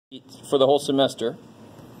for the whole semester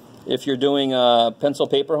if you're doing pencil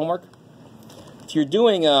paper homework. If you're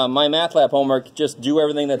doing MyMathLab homework, just do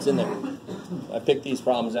everything that's in there. I picked these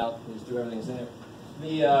problems out. Just do everything that's in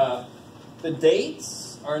there. The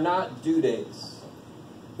dates are not due dates.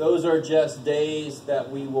 Those are just days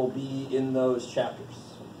that we will be in those chapters.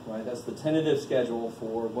 Right? That's the tentative schedule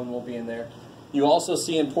for when we'll be in there. You also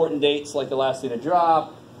see important dates like the last day to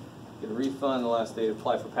drop, get a refund, the last day to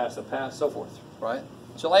apply for pass to pass, so forth. Right?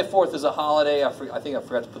 July 4th is a holiday. I think I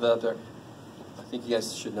forgot to put that up there. I think you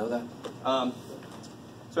guys should know that.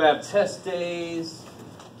 So I have test days,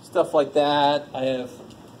 stuff like that. I have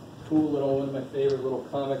one of my favorite little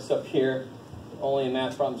comics up here. Only in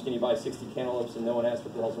math problems can you buy 60 cantaloupes and no one asks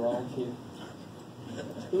what the hell's wrong with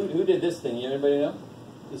you. Who did this thing? Anybody know?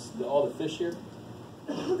 All the fish here?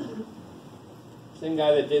 Same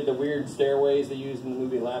guy that did the weird stairways they used in the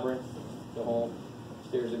movie Labyrinth. The whole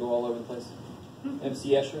stairs that go all over the place.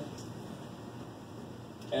 MC Escher.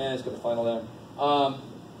 And let's go to final down.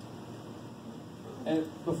 And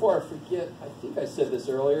before I forget, I think I said this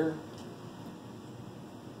earlier.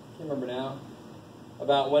 Can't remember now.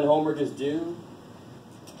 About when homework is due.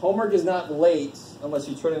 Homework is not late unless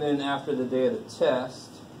you turn it in after the day of the test.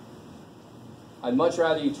 I'd much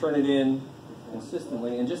rather you turn it in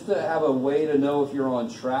consistently. And just to have a way to know if you're on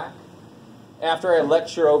track, after I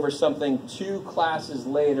lecture over something 2 classes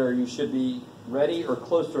later, you should be ready or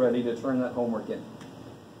close to ready to turn that homework in.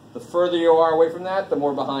 The further you are away from that, the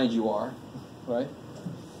more behind you are. Right?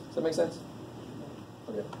 Does that make sense?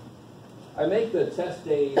 Okay. I make the test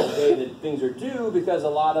day the day that things are due because a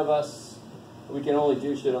lot of us, we can only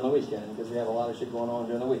do shit on the weekend because we have a lot of shit going on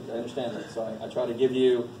during the week. I understand that. So I try to give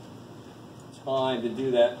you time to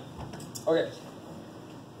do that. Okay.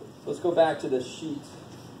 So let's go back to the sheet.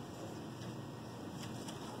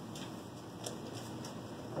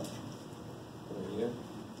 There you go.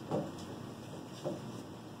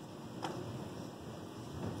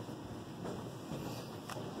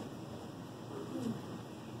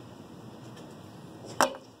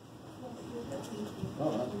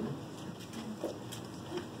 Oh, that's weird.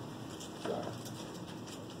 Sorry.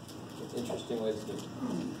 Interesting way to do it.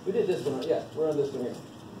 We did this one. Yeah, we're on this one here.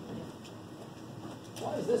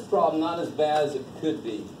 Why is this problem not as bad as it could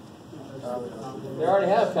be? They already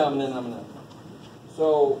have common denominator.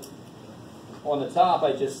 So on the top,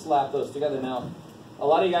 I just slapped those together. Now, a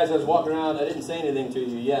lot of you guys, I was walking around, I didn't say anything to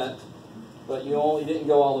you yet, but you didn't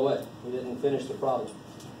go all the way. You didn't finish the problem.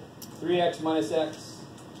 3x minus x,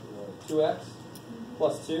 2x.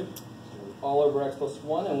 Plus 2, all over x plus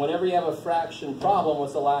 1. And whenever you have a fraction problem,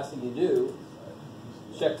 what's the last thing you do?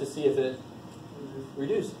 Check to see if it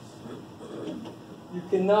reduces. You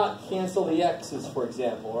cannot cancel the x's, for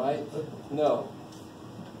example, right? No.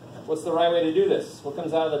 What's the right way to do this? What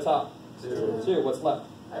comes out of the top? 2. What's left?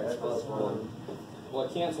 X plus 1. Well,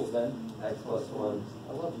 it cancels then. X plus 1.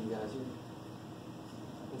 I love you guys. You're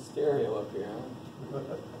in stereo up here, huh?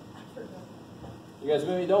 You guys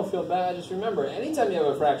maybe don't feel bad. Just remember, anytime you have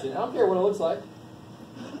a fraction, I don't care what it looks like.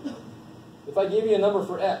 If I give you a number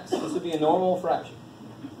for x, this would be a normal fraction.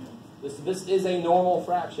 This is a normal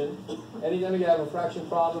fraction. Anytime you have a fraction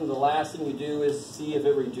problem, the last thing you do is see if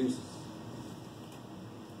it reduces.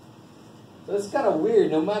 So it's kind of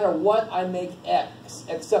weird. No matter what I make x,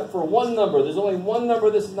 except for one number, there's only one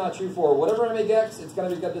number this is not true for. Whatever I make x, it's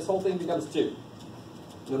going to be, this whole thing becomes 2.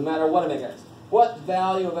 No matter what I make x. What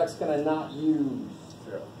value of x can I not use?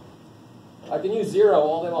 0. I can use 0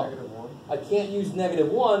 all day long. -1. I can't use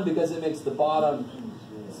 -1 because it makes the bottom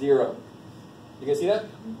 0. You guys see that?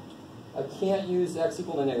 I can't use x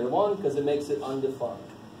equal to -1 because it makes it undefined.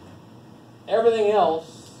 Everything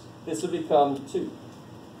else, this would become 2.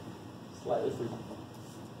 Slightly free.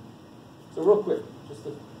 So real quick, just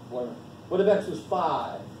to learn. What if x was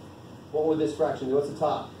 5? What would this fraction do? What's the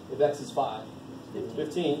top? If x is 5?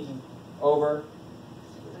 15 over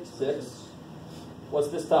 6. What's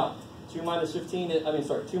this top? 2 minus 15 is,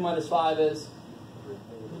 2 minus 5 is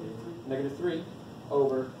 -3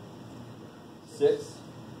 over 6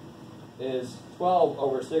 is 12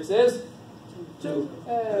 over 6 is 2.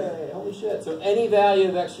 Hey, holy shit. So any value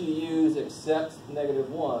of x you use except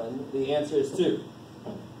 -1, the answer is 2.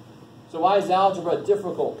 So why is algebra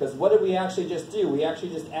difficult? Because what did we actually just do? We actually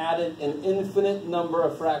just added an infinite number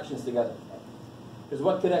of fractions together. Because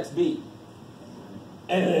what could x be?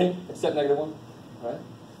 Anything except -1, right?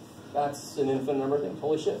 That's an infinite number of things.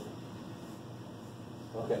 Holy shit.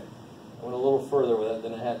 Okay. I went a little further with that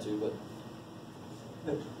than I had to, but...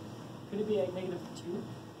 Could it be a -2?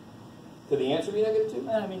 Could the answer be -2? Could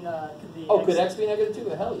the Could x be -2?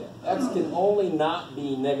 Hell yeah. X can only not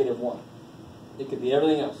be -1. It could be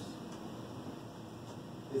everything else.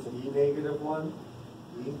 Is E negative 1?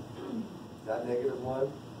 E? Is that negative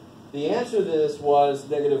 1? The answer to this was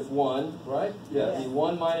 -1, right? Yeah. Yes. The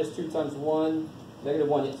 1 minus 2 times 1,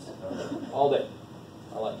 -1, yes. All day.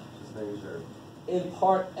 I like it. Just making sure. In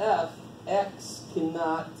part F, x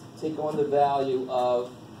cannot take on the value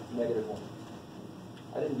of -1.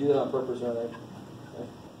 I didn't do that on purpose or anything. Okay.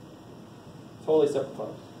 Totally separate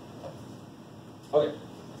problems. Okay.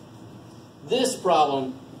 This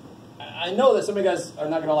problem, I know that some of you guys are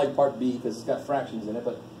not going to like part B because it's got fractions in it,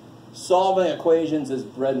 but solving equations is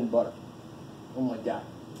bread and butter. Oh my God.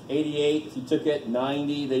 88, if you took it,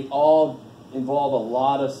 90, they all involve a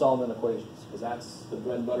lot of solving equations because that's the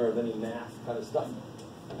bread and butter of any math kind of stuff.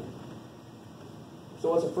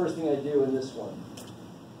 So what's the first thing I do in this one?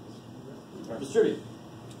 Distribute.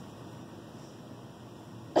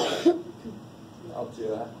 I'll do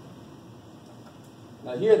that.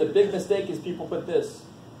 Now here, the big mistake is people put this.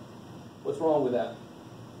 What's wrong with that?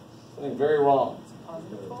 Something very wrong.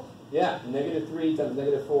 Positive 12? Yeah, -3 times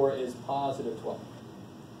 -4 is positive 12.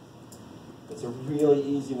 It's a really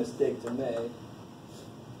easy mistake to make.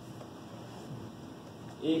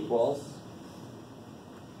 Equals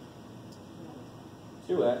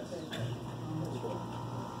 2x.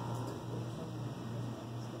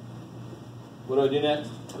 What do I do next?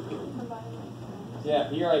 Yeah,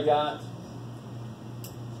 here I got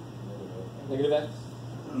negative x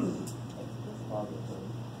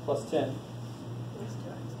plus 10.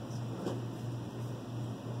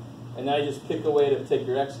 And now you just pick a way to take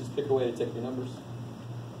your x's, pick a way to take your numbers.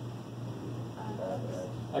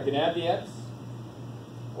 I can add the x,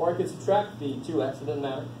 or I can subtract the 2x, it doesn't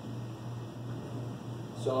matter.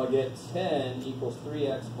 So I'll get 10 equals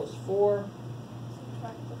 3x plus 4.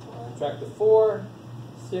 Subtract the 4.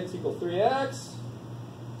 6 equals 3x.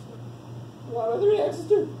 What are 3x's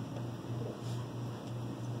do?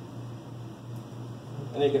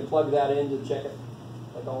 And you can plug that in to check it,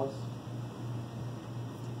 like always.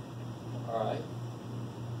 Alright.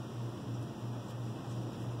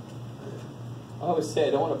 I always say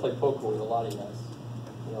I don't want to play poker with a lot of you guys.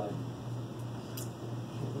 You're like,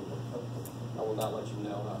 I will not let you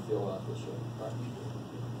know how I feel about this shit. All right.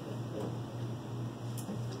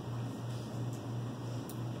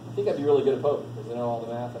 I think I'd be really good at poker because I know all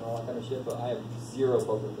the math and all that kind of shit, but I have zero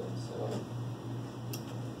poker things. So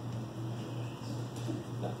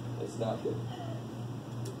no, it's not good.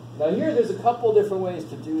 Now here, there's a couple different ways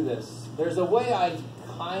to do this. There's a way I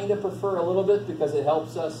kind of prefer a little bit because it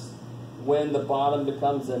helps us when the bottom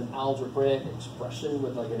becomes an algebraic expression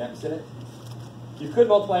with like an x in it. You could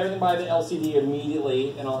multiply everything by the LCD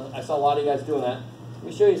immediately, and I saw a lot of you guys doing that. Let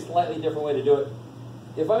me show you a slightly different way to do it.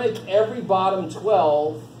 If I make every bottom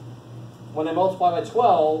 12, when I multiply by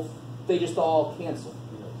 12, they just all cancel.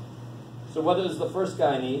 So what does the first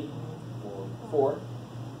guy need? 4.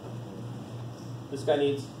 This guy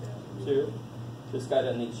needs 2. This guy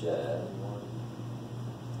doesn't need shit.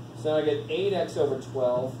 So now I get 8x over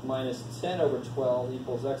 12 minus 10 over 12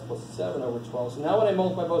 equals x plus 7 over 12. So now when I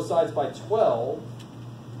multiply both sides by 12,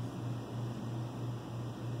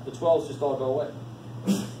 the 12s just all go away.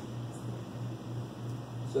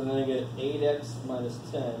 So then I get 8x minus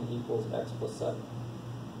 10 equals x plus 7.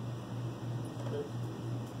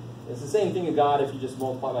 It's the same thing you got if you just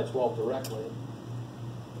multiply by 12 directly.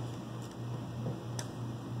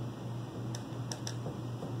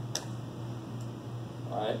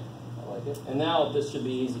 Alright, I like it. And now this should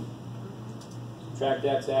be easy. Subtract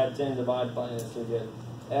x, add 10, divide by it, so we get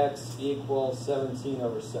x equals 17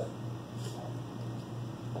 over 7.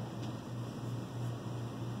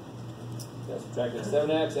 Yeah, subtract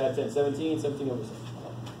 7x, add 10, 17, 17 over 7.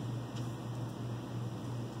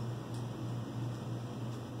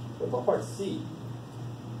 What about part C?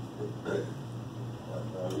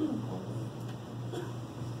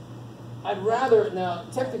 I'd rather, now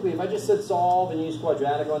technically if I just said solve and use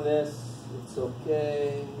quadratic on this, it's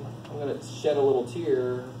okay. I'm going to shed a little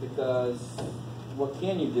tear because what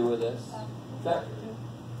can you do with this? Factor.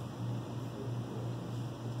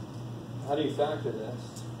 How do you factor this?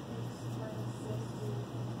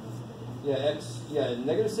 Yeah, x, yeah,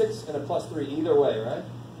 -6 and a +3 either way, right?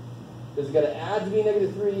 Because you've got to add to be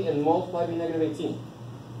 -3 and multiply to be -18.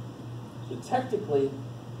 So technically,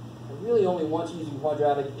 I really only want you using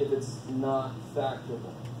quadratic if it's not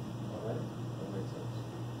factorable. All right? That makes sense.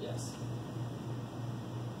 Yes.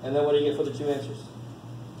 And then what do you get for the two answers?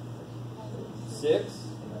 6,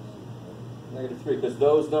 -3, because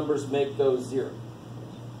those numbers make those 0.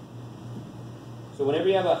 So whenever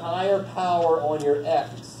you have a higher power on your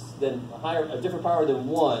x, than a different power than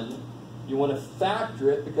 1, you want to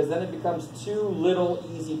factor it because then it becomes two little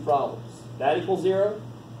easy problems. That equals 0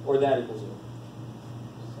 or that equals 0.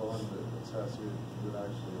 process, you would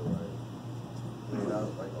actually like lay it out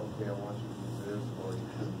like, okay, I want you to do this, or you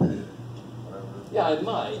can do whatever. Yeah, I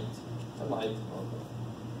might.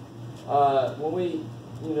 When we,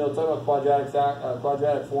 talk about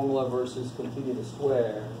quadratic formula versus completing the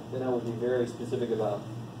square, then I would be very specific about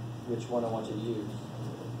which one I want you to use.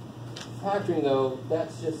 Factoring, though,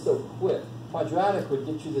 that's just so quick. Quadratic would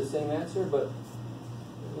get you the same answer, but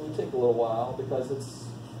it would take a little while because it's.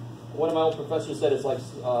 One of my old professors said it's like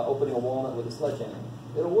opening a walnut with a sledgehammer.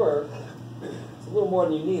 It'll work. It's a little more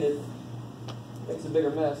than you needed. Makes a bigger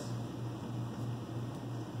mess.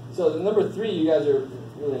 So the number 3, you guys are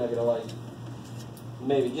really not going to like.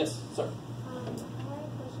 Maybe. Yes, sir. I have a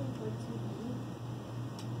question for 2B.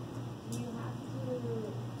 Do you have to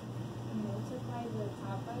multiply the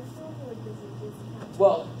top by 12, or does it just count?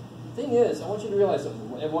 Well, the thing is, I want you to realize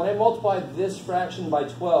something. When I multiply this fraction by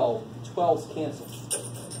 12, 12's cancel.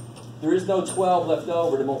 There is no 12 left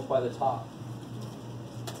over to multiply the top.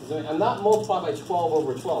 I'm not multiplying by 12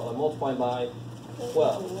 over 12. I'm multiplying by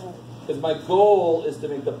 12. Because my goal is to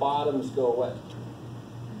make the bottoms go away.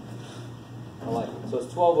 I like it. So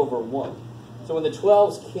it's 12 over 1. So when the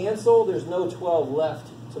 12s cancel, there's no 12 left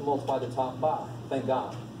to multiply the top by. Thank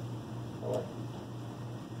God. I like it.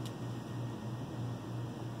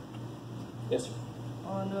 Yes, sir.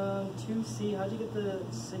 On 2C, how'd you get the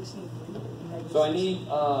 6 and 3? So I need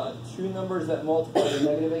 2 numbers that multiply to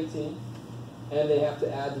negative 18, and they have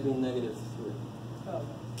to add to be negative 3. Oh, okay.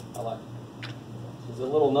 I like it. It's a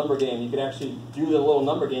little number game. You could actually do the little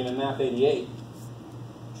number game in Math 88.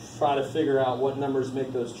 Try to figure out what numbers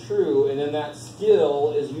make those true, and then that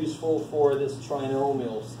skill is useful for this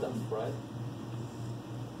trinomial stuff, right?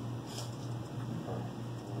 All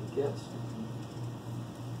right. Yes.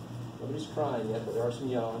 Nobody's crying yet, but there are some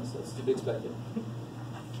yawns. That's to be expected. I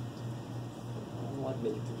don't like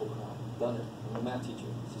making people cry. I've done it. I'm a math teacher.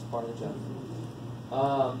 It's just part of the job.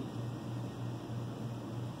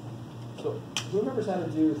 So, who remembers how to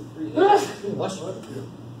do 3? Bless you.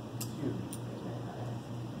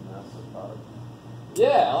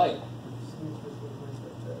 Yeah, I like it.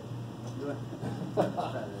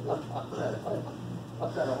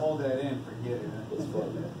 I'll try to hold that in, forget it. It's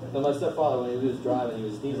funny. Now, my stepfather, when he was driving, he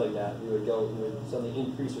was sneeze like that. He would go, he would suddenly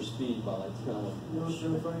increase her speed by like, You know what's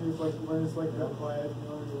really funny is like when it's like that quiet,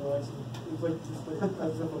 you're relaxing. It's like just like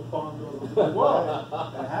as if a bomb goes off. What?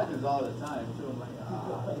 That happens all the time, too. I'm like,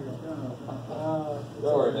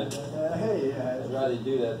 Don't worry, man. hey, yeah. I'd rather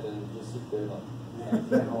do that than just sit there like. I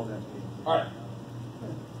can't hold that. All right.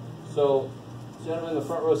 So, gentleman in the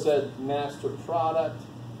front row said master product.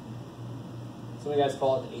 Some of you guys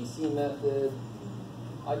call it the AC method.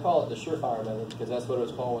 I call it the surefire method because that's what it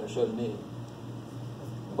was called when it showed me.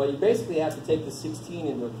 But you basically have to take the 16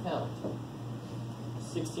 into account.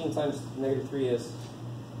 16 times negative 3 is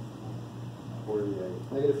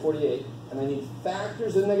 48. negative 48. And I need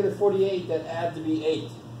factors of negative 48 that add to be 8.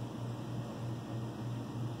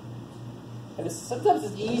 And sometimes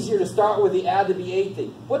it's easier to start with the add to be 8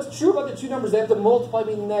 thing. What's true about the 2 numbers? They have to multiply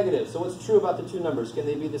being negative. So what's true about the 2 numbers? Can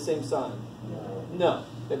they be the same sign? No.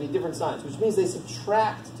 They have different signs, which means they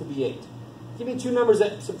subtract to be 8. Give me 2 numbers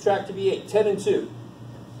that subtract to be 8. 10 and 2.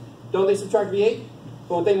 Don't they subtract to be 8?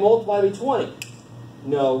 But they multiply to be 20.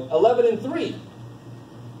 No. 11 and 3.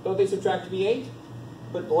 Don't they subtract to be 8?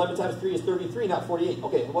 But 11 times 3 is 33, not 48.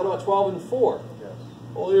 Okay, what about 12 and 4? Yes.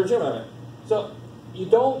 Well, you're right. So you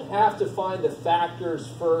don't have to find the factors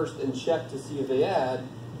first and check to see if they add.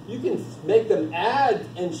 You can make them add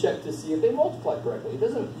and check to see if they multiply correctly. It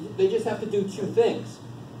doesn't. They just have to do 2 things.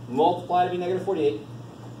 Multiply to be negative 48.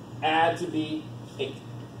 Add to be 8.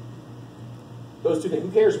 Those 2 things.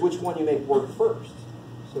 Who cares which one you make work first?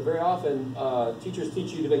 So very often, teachers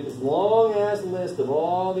teach you to make this long-ass list of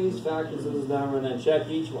all these factors of this number and then check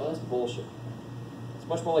each one. That's bullshit. It's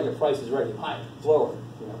much more like a Price is Right. Higher, lower.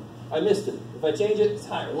 You know, I missed it. If I change it, it's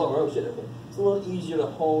higher, lower. Oh shit. Okay. It's a little easier to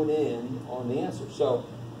hone in on the answer. So,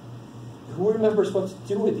 who remembers what to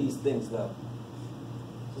do with these things, though?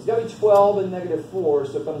 So it's got to be 12 and negative 4,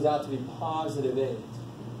 so it comes out to be positive 8.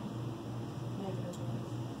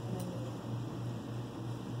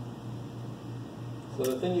 So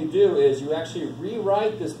the thing you do is you actually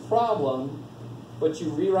rewrite this problem, but you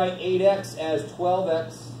rewrite 8x as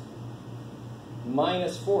 12x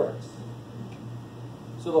minus 4x.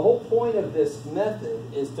 So the whole point of this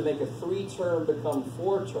method is to make a 3-term become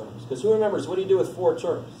 4 terms. Because who remembers, what do you do with 4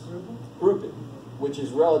 terms? Grouping, which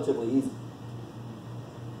is relatively easy.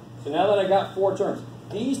 So now that I got 4 terms,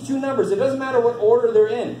 these 2 numbers, it doesn't matter what order they're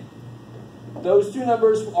in. Those 2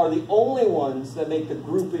 numbers are the only ones that make the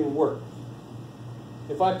grouping work.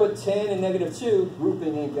 If I put 10 and negative 2,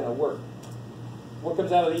 grouping ain't going to work. What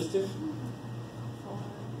comes out of these 2?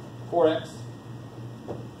 4x.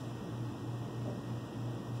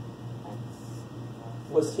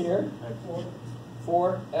 What's here?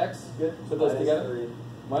 4x. Good. Put those together.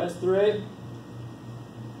 Minus 3.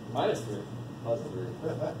 Minus 3. Plus 3.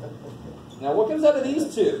 Now, what comes out of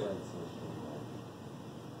these two?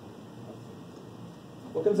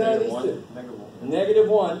 What comes out of these two? Negative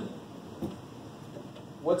 1.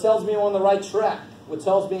 What tells me I'm on the right track? What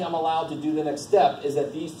tells me I'm allowed to do the next step is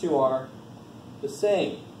that these two are the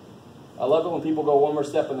same. I love it when people go one more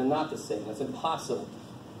step and they're not the same. That's impossible.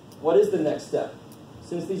 What is the next step?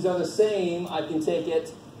 Since these are the same, I can take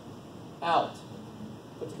it out.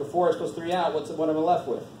 If I take a 4x plus 3 out, what am I left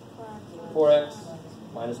with? 4x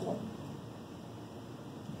minus 1.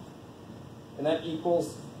 And that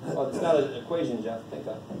equals, well, it's not an equation, Jeff. Thank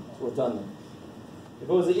God. So we're done then. If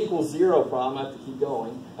it was an equals 0 problem, I have to keep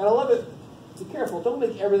going. And I love it. Be careful. Don't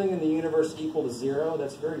make everything in the universe equal to 0.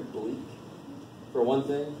 That's very bleak, for one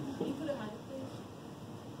thing. Can you put it minus, please?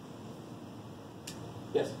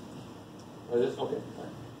 Yes? Or this? Okay. All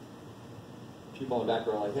right. People in the back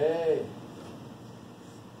are like, hey.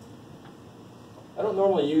 I don't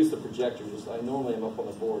normally use the projector. Just I normally am up on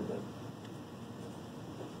the board, but.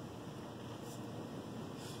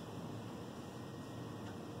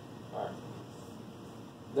 All right.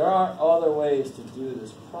 There are other ways to do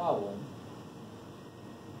this problem.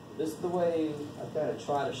 This is the way I've got to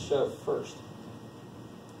try to show first.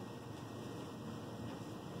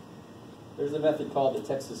 There's a method called the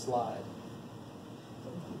Texas slide.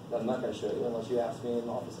 I'm not going to show you unless you ask me in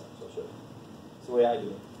the office. So I'll show you. It's the way I do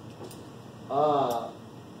it.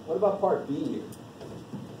 What about part B here?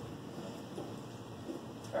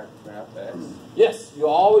 Graph X. Yes, you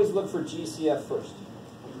always look for GCF first.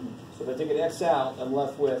 So if I take an X out, I'm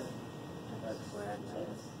left with,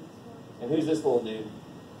 and who's this little dude?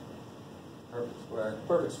 Perfect square.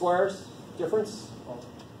 Perfect squares. Difference?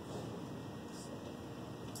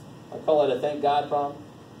 I call it a thank God problem,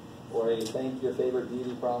 or a thank your favorite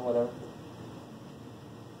deity problem, whatever.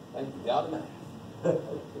 Thank God of math.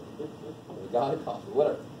 God of coffee,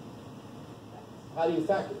 whatever. How do you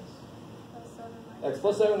factor this? X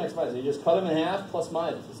plus 7, X minus. You just cut them in half, plus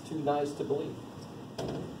minus. It's too nice to believe.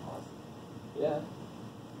 Yeah.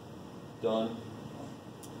 Done.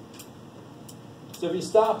 So if you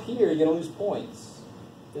stop here, you're going to lose points.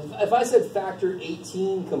 If I said factor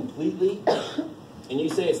 18 completely, and you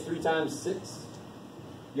say it's 3 times 6,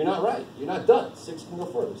 you're not right. You're not done. 6 can go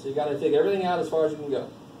further. So you got to take everything out as far as you can go.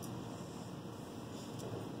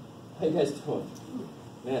 How you guys doing?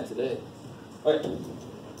 Man, today. All right.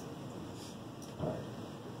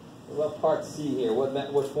 What about part C here?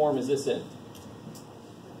 What form is this in?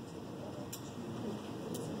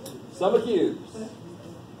 Sum of cubes.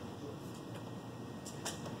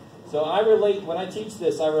 So I relate, when I teach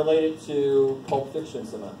this, I relate it to Pulp Fiction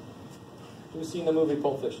somehow. Who's seen the movie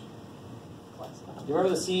Pulp Fiction? Do you remember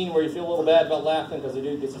the scene where you feel a little bad about laughing because the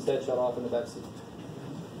dude gets his head shot off in the back seat?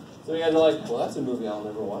 So you guys are like, well, that's a movie I'll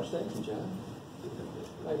never watch. Thank you, John.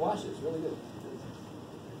 Like, watch it. It's really good.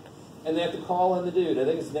 And they have to call in the dude. I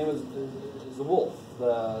think his name is the Wolf,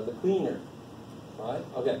 the cleaner. Right?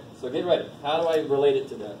 Okay, so get ready. How do I relate it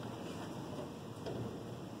to that?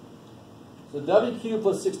 So W cubed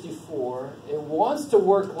plus 64, it wants to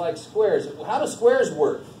work like squares. How do squares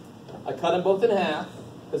work? I cut them both in half,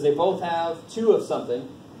 because they both have 2 of something,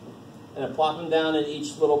 and I plop them down in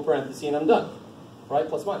each little parenthesis, and I'm done. Right?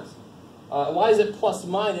 Plus minus. Why is it plus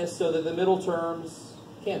minus? So that the middle terms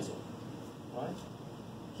cancel. Right?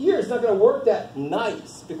 Here, it's not going to work that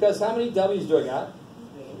nice, because how many W's do I got?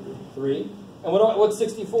 3. And what's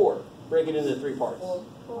 64? Break it into 3 parts. 4,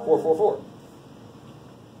 4, 4.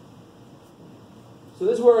 So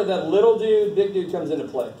this is where that little dude, big dude comes into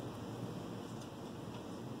play.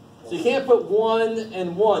 So you can't put 1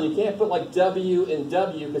 and 1. You can't put like W and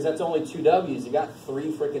W because that's only 2 W's. You got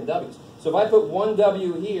 3 freaking W's. So if I put 1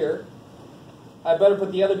 W here, I better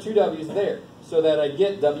put the other 2 W's there so that I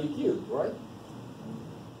get W cubed, right?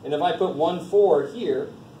 And if I put 1, 4 here,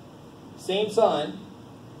 same sign,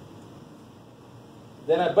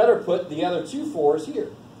 then I better put the other 2 4s here.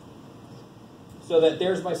 So that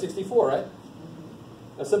there's my 64, right?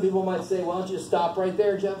 Now some people might say, why don't you just stop right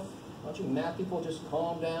there, Jeff? Why don't you math people just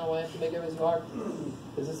calm down? Why have to make everything hard?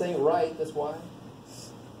 Because this ain't right, that's why.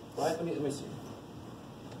 Right? Let me see.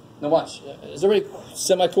 Now watch. Is everybody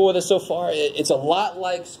semi-cool with this so far? It's a lot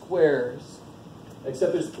like squares,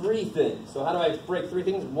 except there's 3 things. So how do I break 3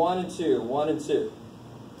 things? 1 and 2, 1 and 2.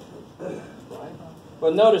 Right?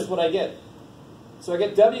 But notice what I get. So I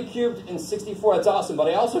get W cubed and 64, that's awesome. But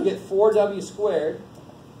I also get 4W squared.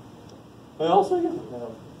 I also get...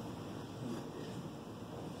 No.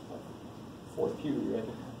 4th puberty, right?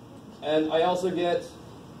 And I also get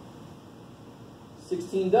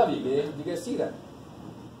 16W. Do you guys see that?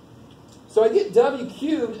 So I get W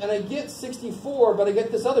cubed and I get 64, but I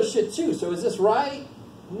get this other shit too. So is this right?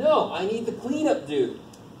 No, I need the cleanup dude.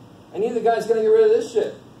 I need the guy who's going to get rid of this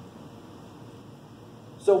shit.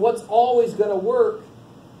 So what's always going to work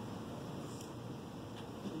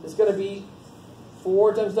is going to be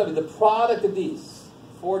 4 times W, the product of these.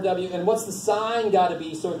 4W, and what's the sign got to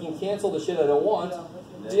be so it can cancel the shit I don't want?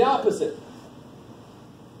 The opposite.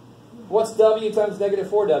 What's W times negative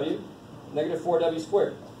 4W? Negative 4W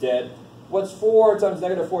squared. Dead. What's 4 times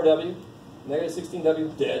negative 4W? Negative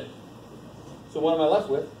 16W. Dead. So what am I left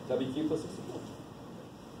with? W cubed plus 64.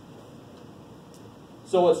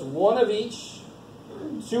 So it's 1 of each,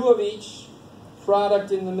 2 of each,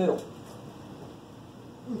 product in the middle.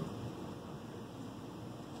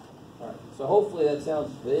 Alright, so hopefully that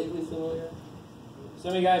sounds vaguely familiar.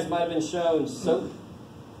 Some of you guys might have been shown SOAP.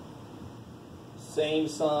 Same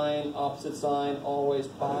sign, opposite sign, always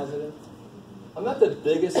positive. I'm not the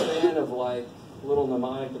biggest fan of like little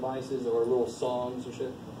mnemonic devices or little songs or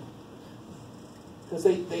shit. Because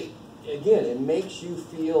again, it makes you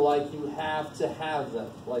feel like you have to have them.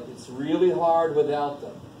 Like it's really hard without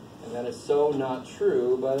them. And that is so not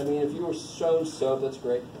true. But I mean, if you were shown SOAP, that's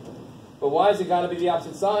great. But why has it got to be the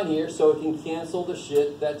opposite sign here? So it can cancel the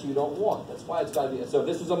shit that you don't want. That's why it's got to be. So if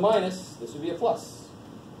this was a minus, this would be a plus.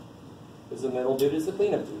 Because the middle dude is the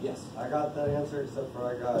cleanup dude. Yes? I got that answer except for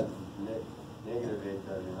I got negative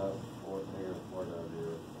 8W, not negative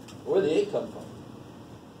 4W. Where did the 8 come from?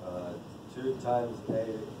 2 times A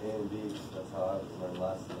and B. That's how I was learned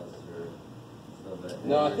last semester. So that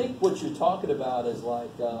No, I think what you're talking about is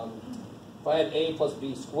like, if I had A plus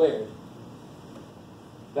B squared,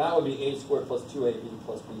 that would be A squared plus 2AB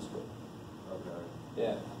plus B squared. Okay.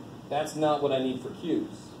 Yeah. That's not what I need for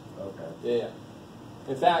cubes. Okay. Yeah.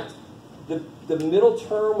 In fact, the middle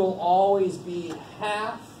term will always be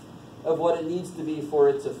half of what it needs to be for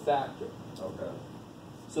it to factor. Okay.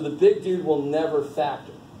 So the big dude will never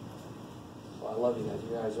factor. Well, I love you guys.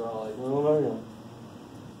 You guys are all like, oh my God.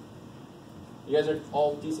 You guys are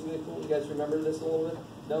all decently cool? You guys remember this a little bit?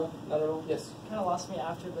 No? Not at all? Yes? Kind of lost me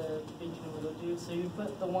after the big and little dude. So you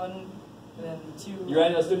put the 1 and then 2. You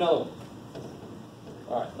ready? Let's do another one.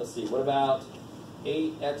 All right, let's see. What about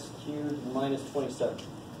 8x cubed minus 27?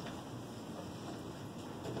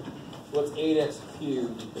 What's 8x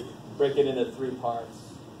cubed? Break it into 3 parts.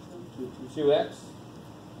 2x?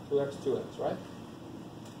 2x, 2x, right?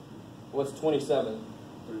 What's 27?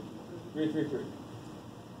 3, 3, 3.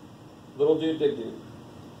 Little dude, big dude.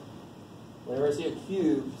 Whenever I see a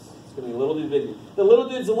cube, it's going to be little dude, big dude. The little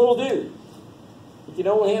dude's a little dude. You can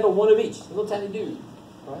only handle 1 of each. A little tiny dude.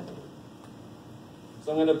 All right?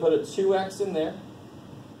 So I'm going to put a 2x in there,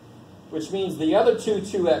 which means the other 2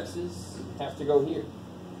 2x's have to go here.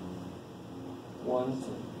 1,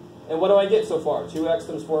 2. And what do I get so far? 2x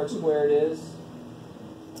times 4x squared is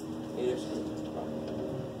 8x squared.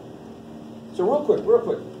 So real quick,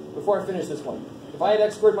 before I finish this one. If I had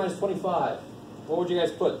x squared minus 25, what would you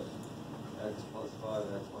guys put? X plus 5,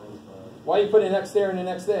 X minus 5. Why are you putting an x there and an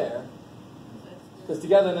x there? Because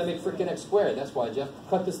together they make freaking x squared. That's why, Jeff.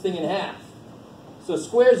 Cut this thing in half. So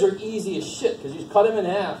squares are easy as shit, because you just cut them in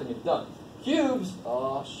half and you're done. Cubes,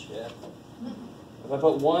 oh shit. If I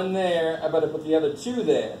put 1 there, I better put the other 2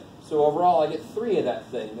 there. So overall, I get 3 of that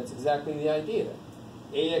thing. That's exactly the idea.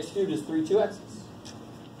 8x cubed is 3 2x's.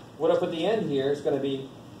 What I put at the end here is going to be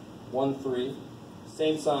 1, 3.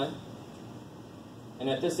 Same sign. And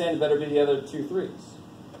at this end, better be the other 2 3's.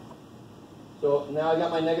 So now I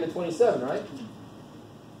got my negative 27, right?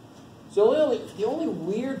 So the only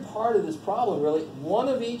weird part of this problem, really, 1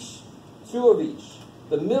 of each, 2 of each.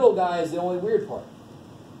 The middle guy is the only weird part.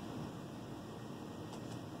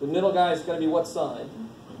 The middle guy is going to be what sign?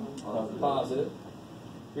 Positive.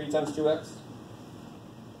 3 times 2x.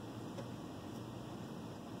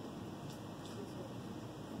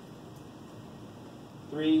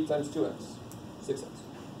 3 times 2x. 6x.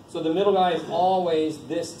 So the middle guy is always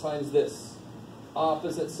this times this.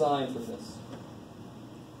 Opposite sign from this.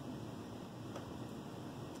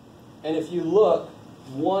 And if you look,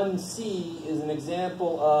 1c is an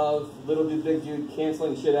example of little dude, big dude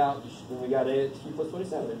canceling shit out. When we got a cubed plus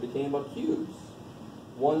 27, it became about cubes.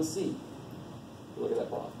 1c. Look at that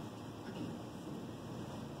problem.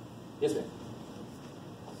 Yes, ma'am.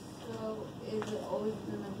 So is it always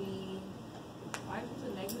going to be 5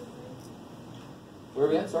 to negative 6? Where are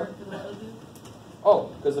we at? Sorry? For the little dude?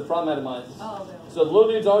 Oh, because the problem had a minus. Oh, okay. So the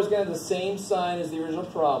little dude's always going to have the same sign as the original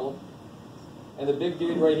problem. And the big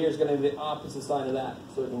dude right here is going to be the opposite sign of that.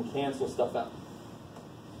 So it can cancel stuff out.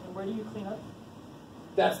 And where do you clean up?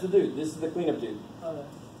 That's the dude. This is the cleanup dude.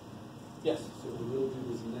 Yes? So the little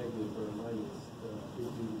dude is negative or minus the big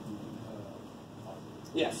dude would be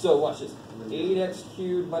positive. Yeah, so watch this. 8x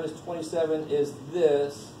cubed minus 27 is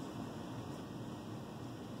this.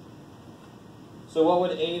 So what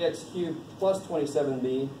would 8x cubed plus 27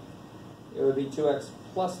 be? It would be 2x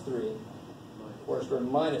plus 3. 4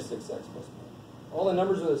 squared minus 6x plus 1. All the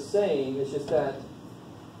numbers are the same, it's just that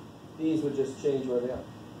these would just change where they are.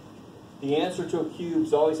 The answer to a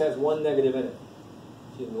cube always has one negative in it.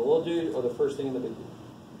 It's either the little dude or the first thing in the big dude.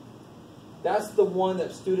 That's the one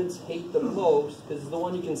that students hate the most because it's the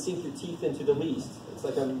one you can sink your teeth into the least. It's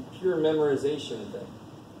like a pure memorization thing.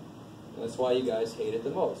 And that's why you guys hate it the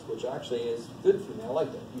most, which actually is good for me. I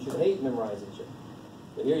like that. You should hate memorizing shit.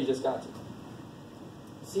 But here you just got to.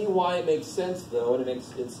 See why it makes sense, though, and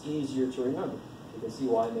it's easier to remember. You can see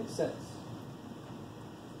why it makes sense.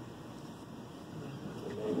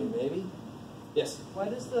 Maybe. Yes? Why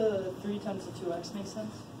does the 3 times the 2x make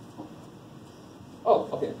sense? Oh,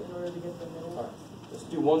 okay. In order to get the middle? All right. Let's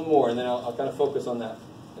do one more, and then I'll kind of focus on that.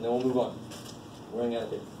 And then we'll move on. We're running out of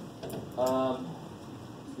here.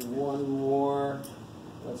 Let's do one more.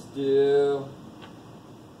 Let's do...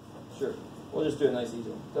 Sure. We'll just do a nice easy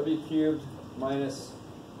one. W cubed minus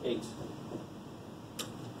 8.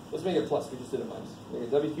 Let's make it plus. We just did it minus. Make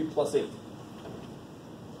it W cubed plus 8.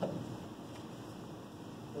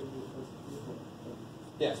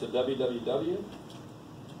 Yeah, so WWW,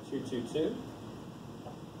 222.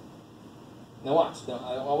 Now watch. Now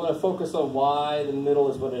I want to focus on why the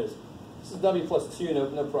middle is what it is. This is W plus 2,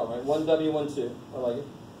 no problem, right? 1W, 1, 2. I like it.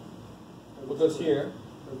 What goes here?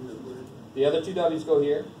 The other two W's go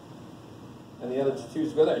here. And the other two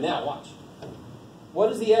 2's go there. Now watch.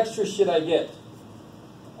 What is the extra shit I get?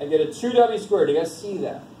 I get a 2W squared. Do you guys see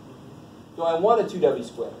that? Do I want a 2W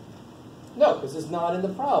squared? No, because it's not in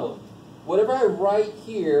the problem. Whatever I write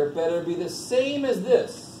here better be the same as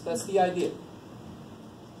this. That's the idea.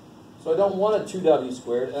 So I don't want a 2W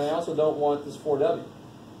squared, and I also don't want this 4W.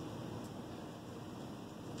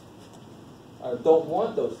 I don't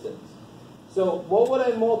want those things. So what would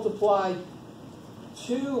I multiply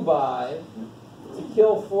 2 by to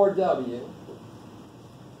kill 4W?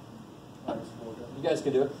 You guys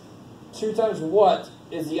can do it. 2 times what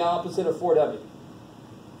is the opposite of 4W?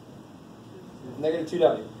 Negative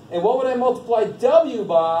 2W. And what would I multiply W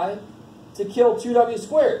by to kill 2W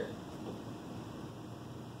squared?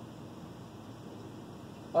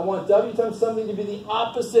 I want W times something to be the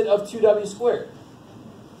opposite of 2W squared.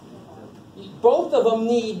 Both of them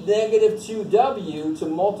need negative 2W to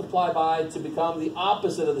multiply by to become the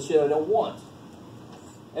opposite of the shit I don't want.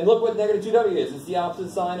 And look what negative 2W is. It's the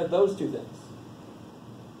opposite sign of those two things.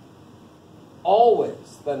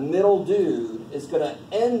 Always, the middle dude is going to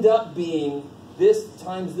end up being this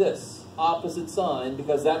times this, opposite sign,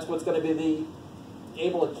 because that's what's going to be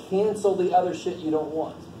able to cancel the other shit you don't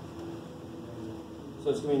want. So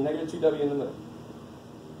it's going to be negative 2W in the middle.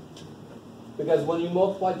 Because when you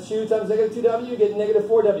multiply 2 times negative 2W, you get negative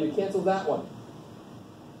 4W. It cancels that one.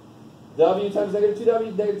 W times negative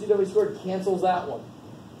 2W, negative 2W squared cancels that one.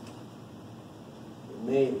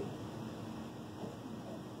 Maybe.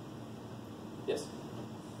 Yes?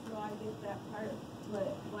 So I get that part,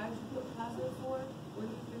 but why did you put positive 4? Where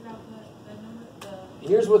did you figure out the number?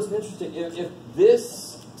 Here's what's interesting. If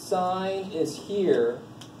this sign is here,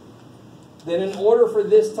 then in order for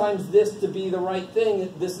this times this to be the right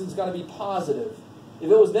thing, this is going to be positive. If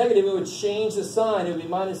it was negative, it would change the sign. It would be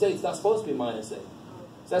minus 8. It's not supposed to be minus 8.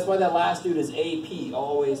 So that's why that last dude is AP,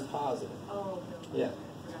 always positive. Oh, okay. Yeah. I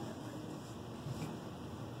forgot that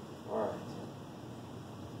part. All right.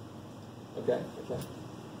 Okay, okay.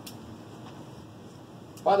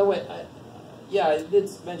 By the way, I did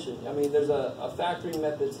mention, I mean, there's a factoring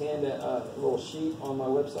methods a little sheet on my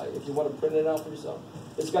website. If you want to print it out for yourself.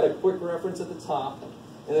 It's got a quick reference at the top,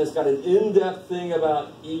 and it's got an in-depth thing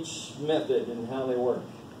about each method and how they work.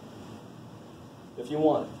 If you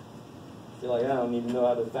want it. If you're like, I don't even know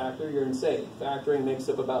how to factor, you're insane. Factoring makes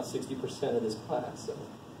up about 60% of this class, so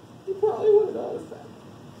you probably want to know how to factor.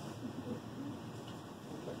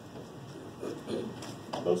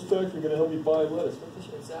 How's factoring going to help you buy lettuce?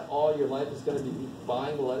 Is that all your life is going to be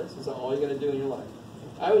buying lettuce? Is that all you're going to do in your life?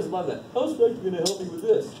 I always love that. How's factoring going to help me with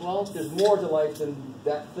this? Well, there's more to life than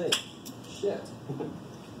that thing. Shit.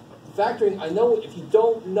 Factoring, I know if you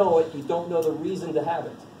don't know it, you don't know the reason to have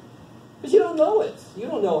it. Because you don't know it. You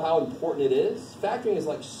don't know how important it is. Factoring is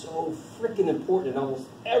like so freaking important in almost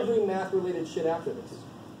every math-related shit after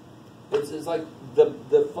this. It's like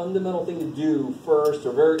the fundamental thing to do first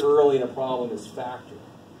or very early in a problem is factor.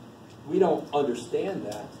 We don't understand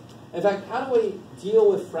that. In fact, how do we deal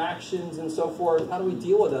with fractions and so forth? How do we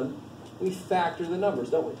deal with them? We factor the numbers,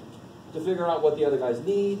 don't we? To figure out what the other guys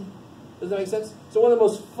need. Does that make sense? So one of the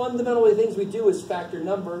most fundamental things we do is factor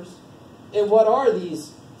numbers. And what are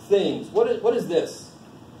these things? What is this?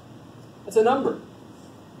 It's a number.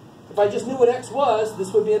 If I just knew what x was,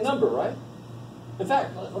 this would be a number, right? In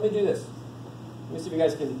fact, let me do this. Let me see if you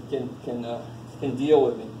guys can deal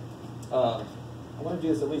with me. I want to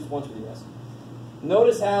do this at least once with you guys.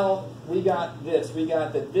 Notice how we got this. We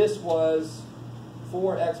got that this was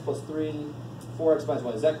 4x plus 3, 4x minus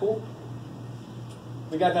 1. Is that cool?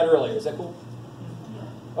 We got that earlier. Is that cool?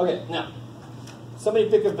 Okay, now, somebody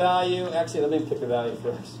pick a value. Actually, let me pick a value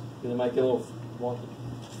first, because it might get a little wonky.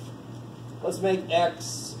 Let's make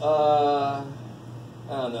x, I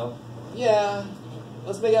don't know. Yeah,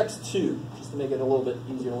 let's make x 2, just to make it a little bit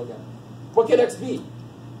easier to look at. What could x be?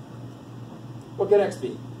 What could x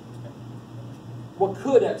be? What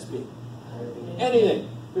could x be? Anything.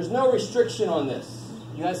 There's no restriction on this.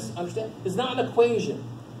 You guys understand? It's not an equation.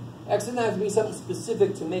 X doesn't have to be something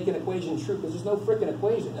specific to make an equation true, because there's no freaking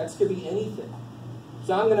equation. X could be anything.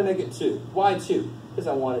 So I'm going to make it 2. Why 2? Because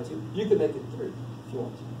I wanted to. You could make it 3 if you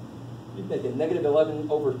want to. You can make it negative 11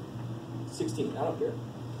 over 16. I don't care.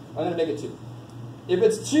 I'm going to make it 2. If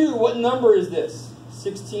it's 2, what number is this?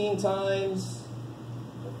 16 times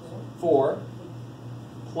 4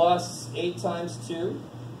 plus 8 times 2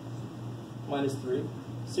 minus 3.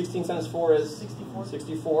 16 times 4 is 64.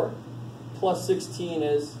 64. Plus 16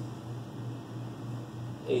 is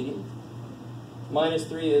 80. Minus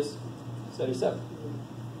 3 is 77.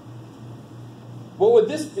 What would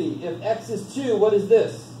this be? If x is 2, what is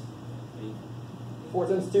this? 4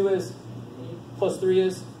 times 2 is, plus 3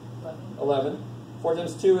 is 11. 4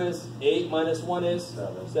 times 2 is 8, minus 1 is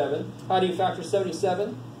 7. How do you factor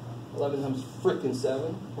 77? 11 times frickin'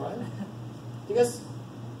 7, right? You guys,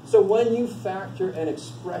 so when you factor an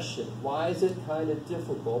expression, why is it kind of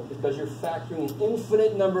difficult? Because you're factoring an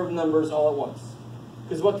infinite number of numbers all at once.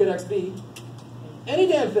 Because what could x be? Any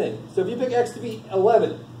damn thing. So if you pick x to be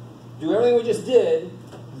 11, do everything we just did,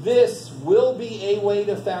 this will be a way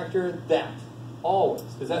to factor that. Always.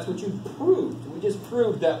 Because that's what you proved. We just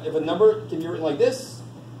proved that if a number can be written like this,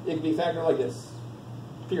 it can be factored like this.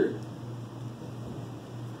 Period.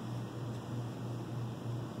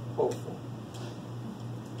 Hopeful.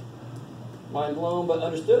 Mind blown, but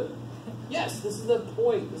understood? Yes, this is the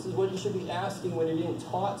point. This is what you should be asking when you're being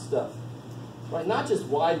taught stuff. Right? Not just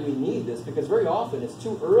why do we need this, because very often it's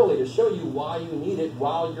too early to show you why you need it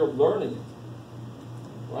while you're learning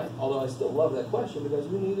it. Right? Although I still love that question, because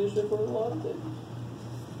you need this shit for a lot of things.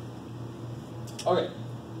 Okay.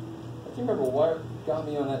 I can't remember what got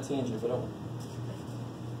me on that tangent, but don't worry.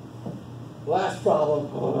 Last problem.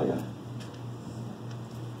 Oh my god.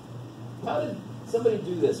 How did somebody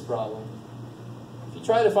do this problem? If you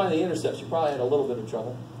try to find the intercepts, you probably had a little bit of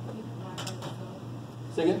trouble.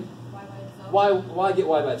 Say again? Why get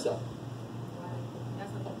y by itself?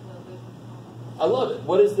 I love it.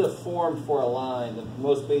 What is the form for a line? The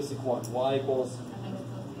most basic one. Y equals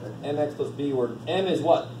mx plus b, where m is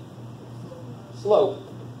what? Slope.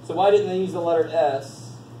 So why didn't they use the letter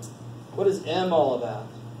S? What is m all about?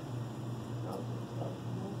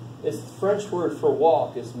 It's the French word for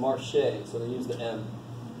walk is marcher, so they use the M.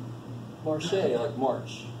 Marcher, like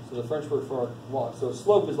march. So the French word for walk. So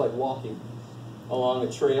slope is like walking along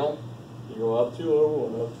a trail. You go up 2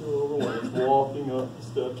 over 1, up 2 over 1. It's walking up the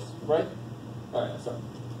steps, right? All right, sorry.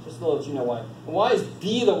 Just to let you know why. And why is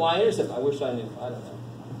B the y-intercept? I wish I knew. I don't know.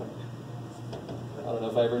 I don't know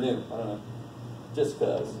if I ever knew. I don't know. Just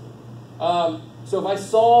because. So if I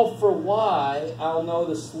solve for y, I'll know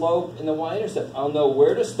the slope and the y-intercept. I'll know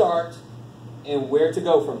where to start and where to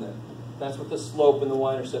go from there. That's what the slope and the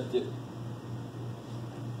y-intercept do.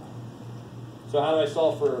 So how do I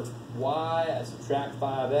solve for y? I subtract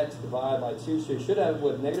 5x, divide by 2. So you should have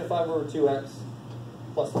with negative 5 over 2x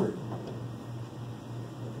plus 3.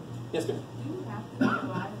 Yes, ma'am? Do you have to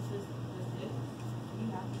divide the 6? Do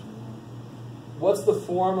you have to do that? What's the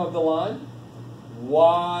form of the line?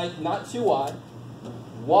 Y, not 2y.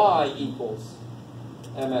 Y equals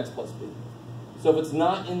mx plus b. So if it's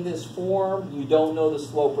not in this form, you don't know the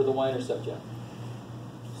slope or the y-intercept yet.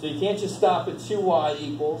 So you can't just stop at 2y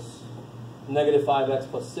equals negative 5x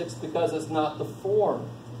plus 6 because it's not the form.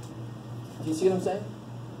 Do you see what I'm saying?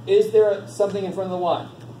 Is there something in front of the y?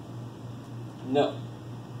 No.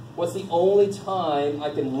 What's the only time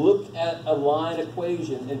I can look at a line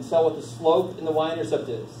equation and tell what the slope and the y-intercept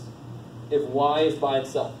is? If y is by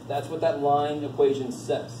itself. That's what that line equation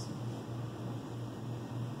says.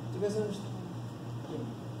 Do you guys understand?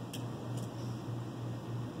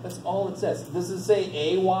 That's all it says. Does it say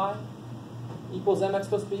AY equals MX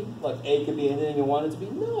plus B? Like A could be anything you want it to be?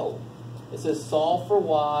 No. It says solve for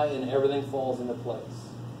Y and everything falls into place.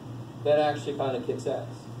 That actually kind of kicks ass.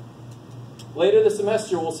 Later this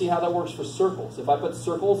semester, we'll see how that works for circles. If I put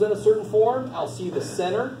circles in a certain form, I'll see the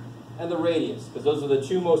center and the radius, because those are the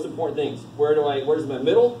two most important things. Where's my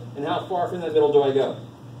middle, and how far from that middle do I go?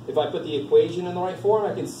 If I put the equation in the right form,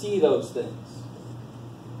 I can see those things.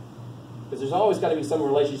 Because there's always got to be some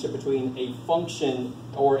relationship between a function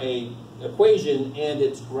or a equation and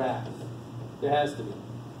its graph. There has to be.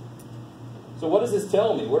 So what does this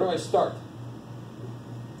tell me? Where do I start?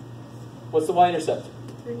 What's the y-intercept?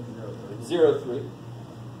 0, 3.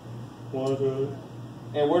 1, 2.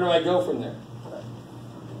 And where do I go from there?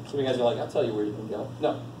 Some of you guys are like, I'll tell you where you can go.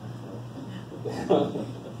 No.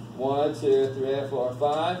 1, 2, 3, 4,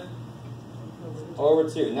 5. Over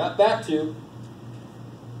 2. Not back 2.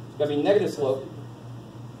 It's got to be negative slope.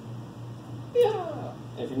 Yeah.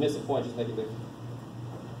 And if you miss a point, just make it big.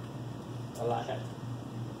 I like it.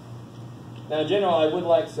 Now, in general, I would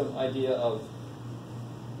like some idea of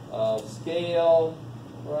scale,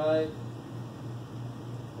 right?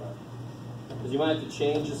 Because you might have to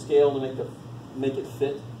change the scale to make it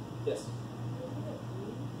fit. Yes?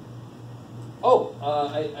 Oh,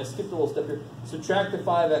 I skipped a little step here. Subtract the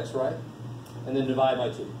 5x, right? And then divide by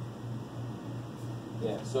 2.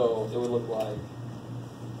 Yeah, so it would look like,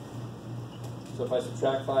 so if I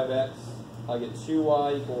subtract 5x, I get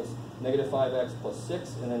 2y equals negative 5x plus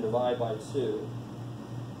 6, and then divide by 2.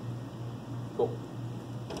 Cool.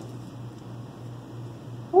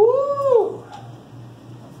 Woo!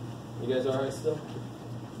 You guys all right still?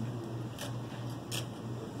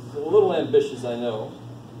 It's a little ambitious, I know.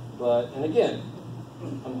 But, and again,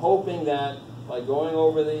 I'm hoping that by going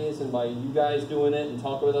over these and by you guys doing it and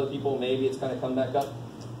talking with other people, maybe it's kind of come back up.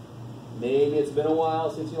 Maybe it's been a while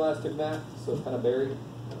since you last took math, so it's kind of buried.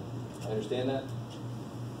 I understand that.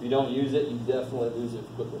 If you don't use it, you definitely lose it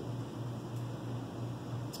quickly.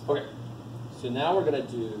 Okay, so now we're going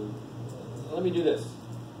to do, let me do this.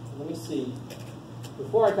 Let me see.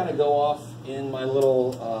 Before I kind of go off in my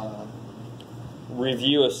little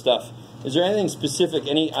review of stuff, is there anything specific,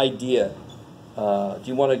 any idea? Do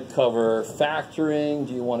you want to cover factoring?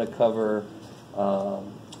 Do you want to cover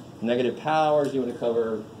negative powers? Do you want to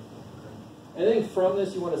cover anything from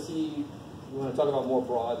this you want to see, you want to talk about more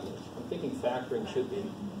broadly? I'm thinking factoring should be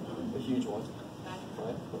a huge one. All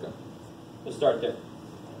right? Okay. Let's start there.